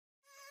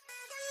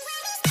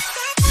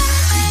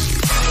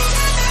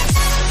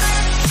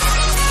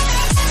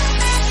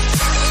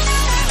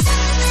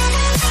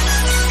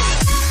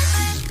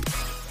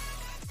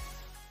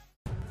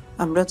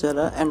আমরা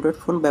যারা Android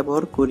phone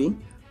ব্যবহার করি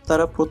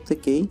তারা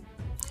প্রত্যেকেই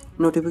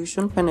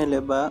নোটিফিকেশন প্যানেলে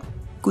বা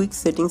কুইক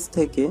সেটিংস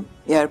থেকে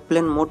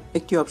এয়ারপ্লেন মোড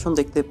একটি অপশন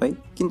দেখতে পাই,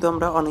 কিন্তু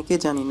আমরা অনেকেই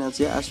জানি না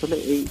যে আসলে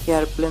এই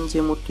এয়ারপ্লেন যে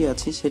মোডটি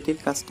আছে সেটির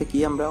কাজটা কি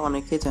আমরা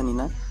অনেকেই জানি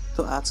না।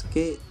 তো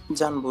আজকে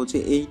জানবো যে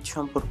এই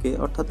সম্পর্কে,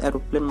 অর্থাৎ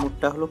এরোপ্লেন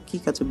মোডটা হলো কি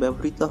কাজে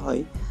ব্যবহৃত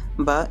হয়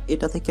বা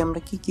এটা থেকে আমরা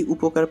কি কি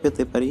উপকার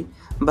পেতে পারি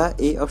বা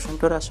এই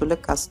অপশনটার আসলে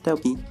কাজটা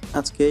কি,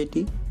 আজকে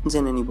এটি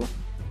জেনে নিব।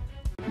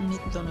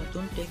 নিত্য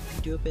নতুন টেক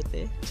ভিডিও পেতে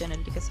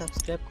চ্যানেলটিকে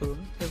সাবস্ক্রাইব করুন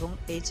এবং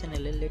এই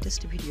চ্যানেলের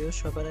লেটেস্ট ভিডিও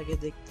সবার আগে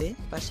দেখতে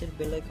পাশের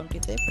বেল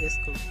আইকনটিতে প্রেস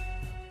করুন।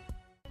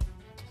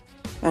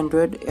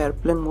 অ্যান্ড্রয়েড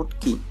এয়ারপ্লেন মোড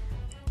কি?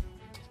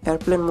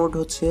 এয়ারপ্লেন মোড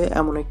হচ্ছে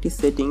এমন একটি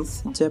সেটিংস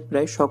যা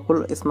প্রায় সকল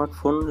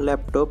স্মার্টফোন,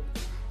 ল্যাপটপ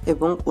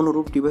এবং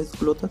অনুরূপ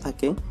ডিভাইসগুলোতে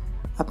থাকে।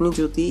 আপনি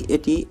যদি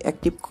এটি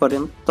অ্যাক্টিভ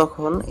করেন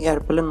তখন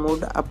এয়ারপ্লেন মোড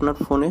আপনার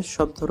ফোনে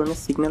সব ধরনের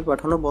সিগন্যাল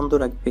পাঠানো বন্ধ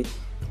রাখবে।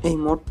 এই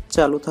মোড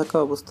চালু থাকা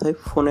অবস্থায়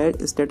ফোনের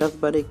স্ট্যাটাস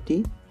বারে একটি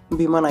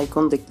বিমান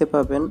আইকন দেখতে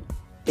পাবেন।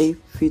 এই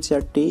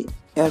ফিচারটি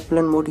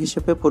এয়ারপ্লেন মোড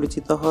হিসেবে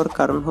পরিচিত হওয়ার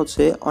কারণ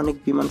হচ্ছে অনেক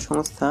বিমান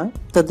সংস্থা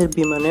তাদের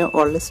বিমানে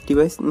ওয়্যারলেস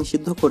ডিভাইস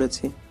নিষিদ্ধ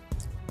করেছে।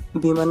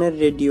 বিমানের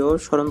রেডিও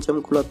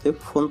সরঞ্জামগুলোতে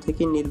ফোন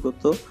থেকে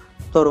নির্গত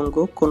তরঙ্গ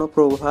কোনো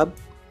প্রভাব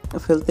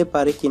ফেলতে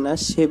পারে কিনা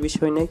সে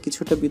বিষয় নিয়ে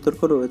কিছুটা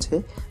বিতর্ক রয়েছে,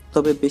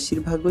 তবে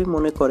বেশিরভাগই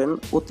মনে করেন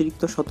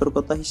অতিরিক্ত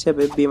সতর্কতা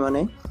হিসেবে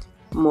বিমানে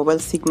মোবাইল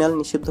সিগন্যাল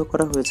নিষিদ্ধ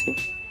করা হয়েছে।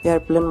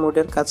 এয়ারপ্লেন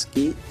মোডের কাজ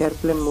কি?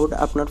 এয়ারপ্লেন মোড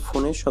আপনার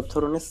ফোনে সব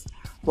ধরনের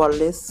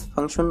ওয়্যারলেস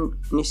ফাংশন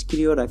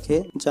নিষ্ক্রিয় রাখে,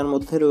 যার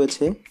মধ্যে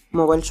রয়েছে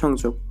মোবাইল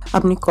সংযোগ।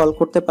 আপনি কল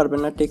করতে পারবেন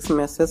না, টেক্সট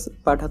মেসেজ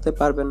পাঠাতে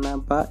পারবেন না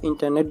বা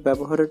ইন্টারনেট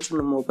ব্যবহারের জন্য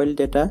মোবাইল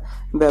ডেটা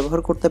ব্যবহার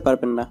করতে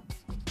পারবেন না।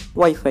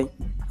 ওয়াইফাই,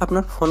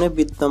 আপনার ফোনে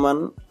বিদ্যমান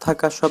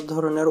থাকা সব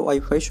ধরনের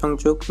ওয়াইফাই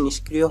সংযোগ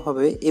নিষ্ক্রিয়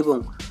হবে এবং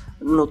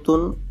নতুন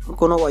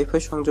কোনো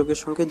ওয়াইফাই সংযোগের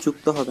সঙ্গে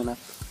যুক্ত হবে না।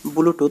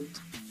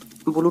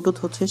 ব্লুটুথ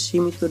হচ্ছে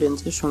সীমিত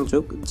রেঞ্জের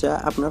সংযোগ যা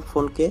আপনার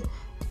ফোনকে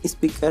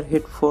স্পিকার,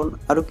 হেডফোন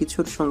আরও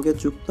কিছুর সঙ্গে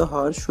যুক্ত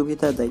হওয়ার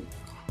সুবিধা দেয়।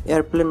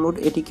 এয়ারপ্লেন মোড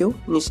এটিকেও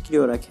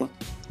নিষ্ক্রিয় রাখে।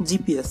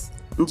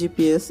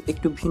 জিপিএস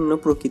একটু ভিন্ন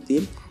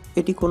প্রকৃতির।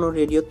 এটি কোনো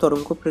রেডিও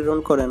তরঙ্গ প্রেরণ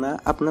করে না।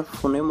 আপনার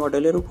ফোনে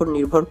মডেলের উপর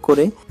নির্ভর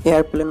করে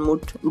এয়ারপ্লেন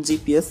মোড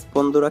জিপিএস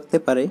বন্ধ রাখতে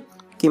পারে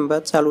কিংবা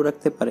চালু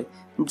রাখতে পারে।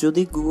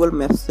 যদি গুগল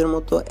ম্যাপসের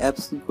মতো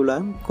অ্যাপসগুলা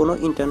কোনো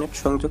ইন্টারনেট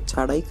সংযোগ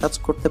ছাড়াই কাজ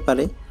করতে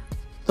পারে,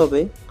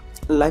 তবে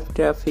লাইভ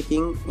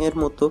ট্রাফিকিং এর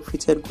মতো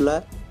ফিচারগুলা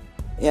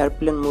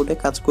এয়ারপ্লেন মোডে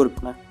কাজ করবে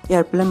না।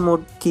 এয়ারপ্লেন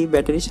মোড কি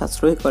ব্যাটারি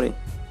সাশ্রয় করে?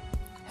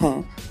 হ্যাঁ,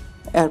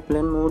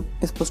 এয়ারপ্লেন মোড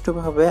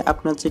স্পষ্টভাবে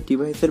আপনার যে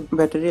ডিভাইসের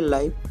ব্যাটারি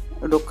লাইফ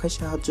রক্ষায়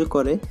সাহায্য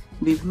করে।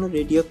 বিভিন্ন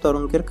রেডিও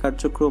তরঙ্গের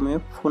কার্যক্রমে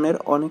ফোনের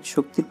অনেক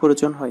শক্তির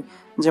প্রয়োজন হয়,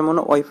 যেমন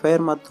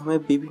ওয়াইফাইয়ের মাধ্যমে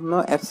বিভিন্ন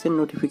অ্যাপসের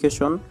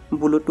নোটিফিকেশন,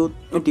 ব্লুটুথ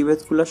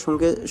ডিভাইসগুলোর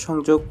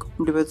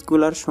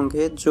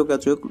সঙ্গে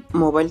যোগাযোগ,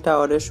 মোবাইল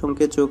টাওয়ারের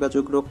সঙ্গে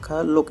যোগাযোগ রক্ষা,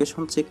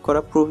 লোকেশন চেক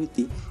করা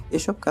প্রভৃতি।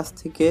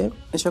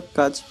 এসব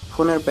কাজ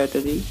ফোনের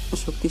ব্যাটারি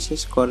শক্তি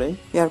শেষ করে।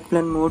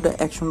 এয়ারপ্লেন মোড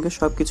একসঙ্গে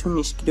সবকিছু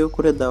নিষ্ক্রিয়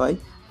করে দেওয়ায়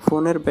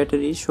ফোনের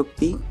ব্যাটারি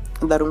শক্তি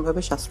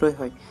দারুণভাবে সাশ্রয়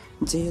হয়।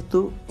 যেহেতু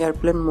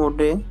এয়ারপ্লেন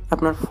মোডে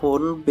আপনার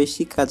ফোন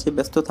বেশি কাজে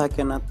ব্যস্ত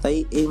থাকে না, তাই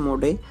এই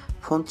মোডে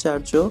ফোন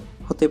চার্জও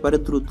হতে পারে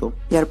দ্রুত।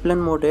 এয়ারপ্লেন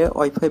মোডে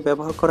ওয়াইফাই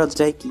ব্যবহার করা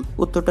যায় কি?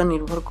 উত্তরটা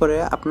নির্ভর করে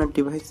আপনার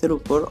ডিভাইসের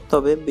উপর,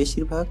 তবে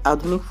বেশিরভাগ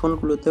আধুনিক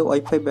ফোনগুলোতে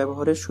ওয়াইফাই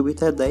ব্যবহারের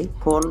সুবিধা দেয়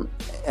ফোন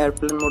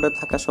এয়ারপ্লেন মোডে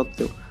থাকা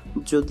সত্ত্বেও।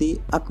 যদি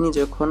আপনি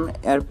যখন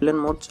এয়ারপ্লেন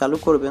মোড চালু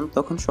করবেন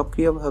তখন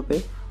সক্রিয়ভাবে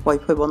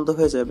ওয়াইফাই বন্ধ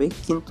হয়ে যাবে,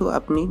 কিন্তু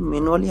আপনি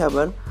ম্যানুয়ালি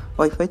আবার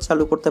ওয়াইফাই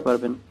চালু করতে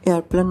পারবেন।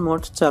 এয়ারপ্লেন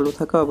মোড চালু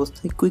থাকা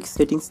অবস্থায় কুইক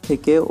সেটিংস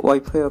থেকে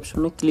ওয়াইফাই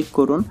অপশনে ক্লিক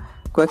করুন।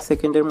 কয়েক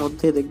সেকেন্ডের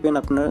মধ্যে দেখবেন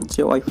আপনার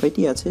যে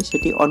ওয়াইফাইটি আছে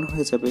সেটি অন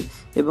হয়ে যাবে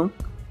এবং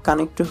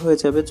কানেক্ট হয়ে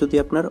যাবে যদি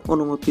আপনার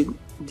অনুমতি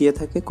দিয়ে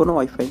থাকে কোনো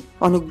ওয়াইফাই।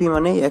 অনেক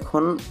বিমানে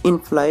এখন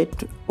ইনফ্লাইট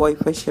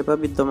ওয়াইফাই সেবা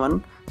বিদ্যমান,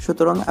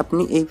 সুতরাং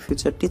আপনি এই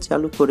ফিচারটি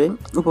চালু করে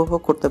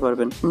উপভোগ করতে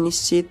পারবেন।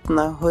 নিশ্চিত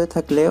না হয়ে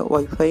থাকলে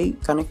ওয়াইফাই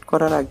কানেক্ট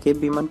করার আগে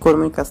বিমান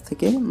কর্মীর কাছ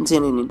থেকে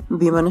জেনে নিন।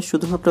 বিমানে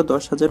শুধুমাত্র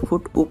 10,000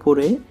 ফুট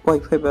উপরে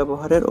ওয়াইফাই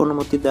ব্যবহারের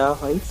অনুমতি দেওয়া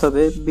হয়,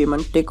 তবে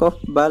বিমান টেক অফ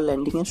বা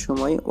ল্যান্ডিং এর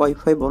সময়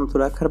ওয়াইফাই বন্ধ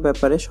রাখার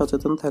ব্যাপারে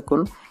সচেতন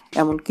থাকুন,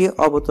 এমনকি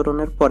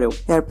অবতরণের পরেও।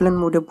 এয়ারপ্লেন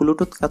মোডে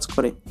ব্লুটুথ কাজ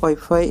করে।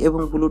 ওয়াইফাই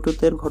এবং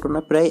ব্লুটুথের ঘটনা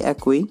প্রায়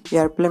একই।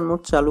 এয়ারপ্লেন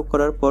মোড চালু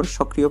করার পর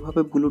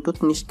সক্রিয়ভাবে ব্লুটুথ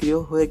নিষ্ক্রিয়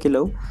হয়ে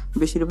গেলেও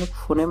বেশিরভাগ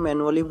ফোনে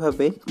ম্যানুয়ালি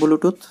ভাবে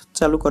ব্লুটুথ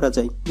চালু করা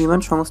যায়। বিমান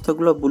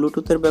সংস্থাগুলো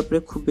ব্লুটুথের ব্যাপারে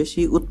খুব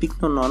বেশি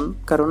উদ্বিগ্ন নন,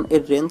 কারণ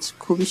এর রেঞ্জ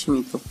খুবই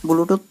সীমিত।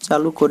 ব্লুটুথ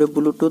চালু করে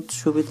ব্লুটুথ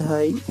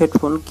সুবিধায়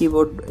হেডফোন,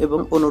 কিবোর্ড এবং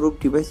অনুরূপ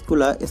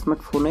ডিভাইসগুলো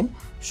স্মার্টফোনে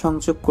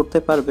সংযোগ করতে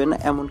পারবেন।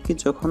 এমনকি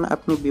যখন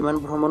আপনি বিমান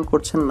ভ্রমণ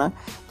করছেন না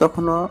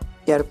তখনও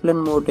এয়ারপ্লেন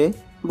মোডে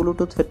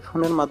ব্লুটুথ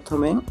হেডফোনের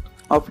মাধ্যমে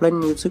অফলাইন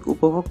মিউজিক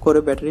উপভোগ করে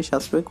ব্যাটারি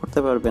সাশ্রয় করতে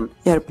পারবেন।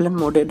 এয়ারপ্লেন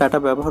মোডে ডাটা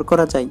ব্যবহার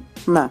করা যায়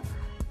না,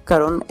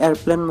 কারণ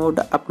এয়ারপ্লেন মোড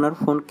আপনার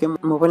ফোনকে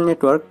মোবাইল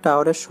নেটওয়ার্ক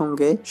টাওয়ারের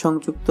সঙ্গে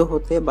সংযুক্ত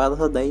হতে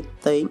বাধা দেয়,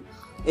 তাই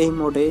এই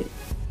মোডে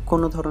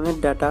কোনো ধরনের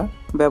ডাটা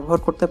ব্যবহার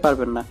করতে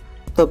পারবেন না।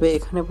 তবে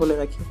এখানে বলে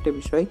রাখি একটা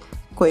বিষয়,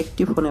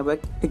 কয়েকটি ফোনে বা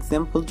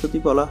এক্সাম্পল যদি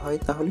বলা হয়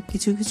তাহলে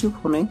কিছু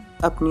ফোনে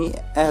আপনি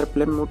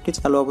এয়ারপ্লেন মোডটি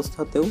চালু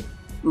অবস্থাতেও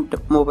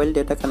মোবাইল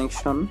ডেটা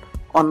কানেকশন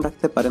অন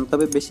রাখতে পারেন,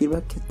 তবে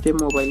বেশিরভাগ ক্ষেত্রে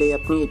মোবাইলেই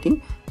আপনি এটি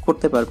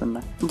করতে পারবেন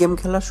না। গেম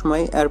খেলার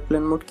সময়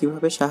এয়ারপ্লেন মোড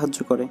কিভাবে সাহায্য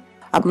করে?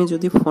 আপনি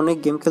যদি ফোনে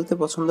গেম খেলতে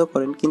পছন্দ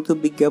করেন কিন্তু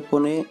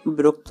বিজ্ঞাপনে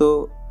বিরক্ত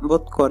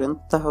বোধ করেন,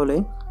 তাহলে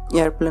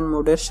এয়ারপ্লেন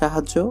মোডের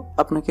সাহায্য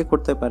আপনাকে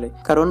করতে পারে,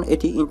 কারণ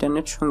এটি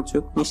ইন্টারনেট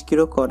সংযোগ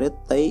নিষ্ক্রিয় করে।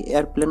 তাই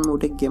এয়ারপ্লেন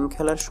মোডে গেম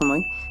খেলার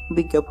সময়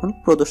বিজ্ঞাপন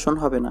প্রদর্শন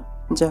হবে না।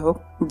 যাই হোক,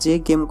 যে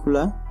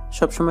গেমগুলা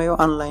সবসময়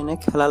অনলাইনে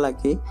খেলা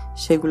লাগে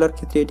সেগুলোর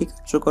ক্ষেত্রে এটি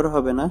কার্যকর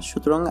হবে না।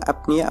 সুতরাং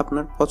আপনি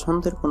আপনার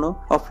পছন্দের কোনো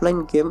অফলাইন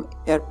গেম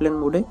এয়ারপ্লেন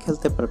মোডে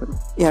খেলতে পারবেন।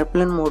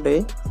 এয়ারপ্লেন মোডে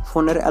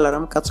ফোনের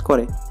অ্যালার্ম কাজ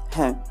করে।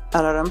 হ্যাঁ,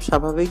 অ্যালার্ম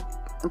স্বাভাবিক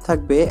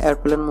থাকবে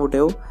এয়ারপ্লেন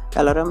মোডেও।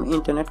 অ্যালার্ম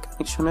ইন্টারনেট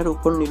কানেকশনের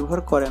উপর নির্ভর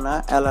করে না।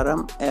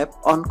 অ্যালার্ম অ্যাপ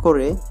অন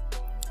করে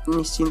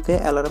নিশ্চিন্তে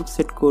অ্যালার্ম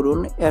সেট করুন।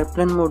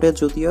 এয়ারপ্লেন মোডে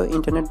যদিও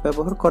ইন্টারনেট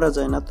ব্যবহার করা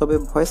যায় না, তবে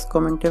ভয়েস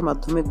কমেন্টের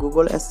মাধ্যমে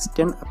গুগল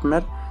অ্যাসিস্ট্যান্ট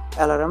আপনার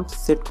অ্যালার্ম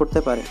সেট করতে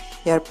পারে।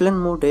 এয়ারপ্লেন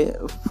মোডে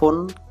ফোন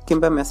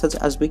কিংবা মেসেজ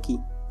আসবে কি?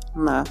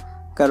 না,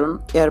 কারণ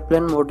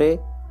এয়ারপ্লেন মোডে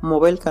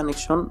মোবাইল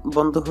কানেকশন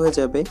বন্ধ হয়ে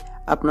যাবে।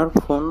 আপনার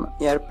ফোন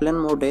এয়ারপ্লেন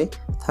মোডে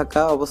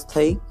থাকা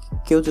অবস্থায়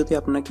কেউ যদি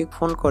আপনাকে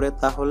ফোন করে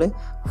তাহলে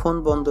ফোন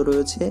বন্ধ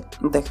রয়েছে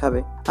দেখাবে,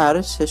 আর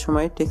সে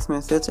সময় টেক্সট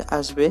মেসেজ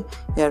আসবে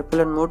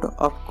এয়ারপ্লেন মোড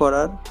অফ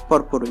করার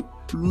পরপরই।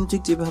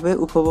 মিউজিক যেভাবে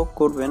উপভোগ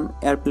করবেন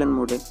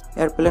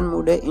এয়ারপ্লেন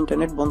মোডে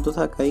ইন্টারনেট বন্ধ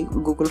থাকায়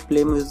গুগল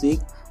প্লে মিউজিক,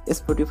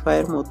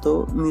 স্পটিফাইয়ের মতো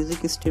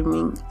মিউজিক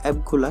স্ট্রিমিং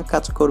অ্যাপগুলা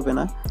কাজ করবে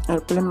না।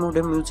 এয়ারপ্লেন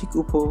মোডে মিউজিক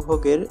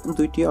উপভোগের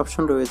দুইটি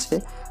অপশন রয়েছে।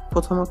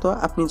 প্রথমত,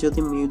 আপনি যদি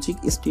মিউজিক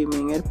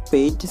স্ট্রিমিংয়ের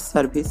পেইড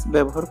সার্ভিস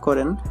ব্যবহার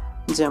করেন,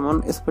 যেমন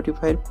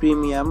স্পটিফাইয়ের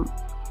প্রিমিয়াম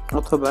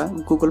অথবা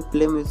গুগল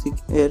প্লে মিউজিক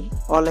এর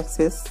অল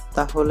অ্যাক্সেস,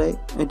 তাহলে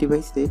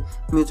ডিভাইসে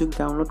মিউজিক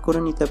ডাউনলোড করে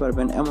নিতে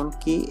পারবেন।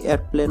 এমনকি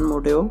এয়ারপ্লেন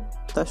মোডেও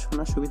তা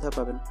শোনার সুবিধা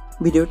পাবেন।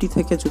 ভিডিওটি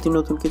থেকে যদি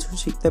নতুন কিছু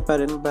শিখতে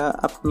পারেন বা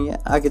আপনি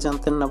আগে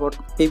জানতেন না বাট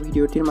এই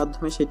ভিডিওটির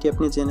মাধ্যমে সেটি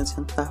আপনি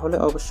জেনেছেন, তাহলে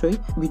অবশ্যই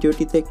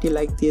ভিডিওটিতে একটি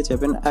লাইক দিয়ে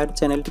যাবেন আর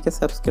চ্যানেলটিকে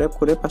সাবস্ক্রাইব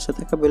করে পাশে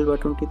থাকা বেল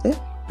বাটনটিতে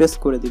প্রেস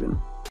করে দিবেন।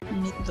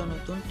 নিত্য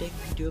নতুন টেক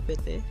ভিডিও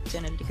পেতে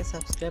চ্যানেলটিকে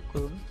সাবস্ক্রাইব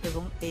করুন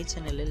এবং এই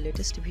চ্যানেলের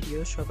লেটেস্ট ভিডিও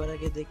সবার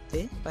আগে দেখতে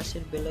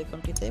পাশের বেল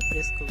আইকনটিতে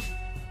প্রেস করুন।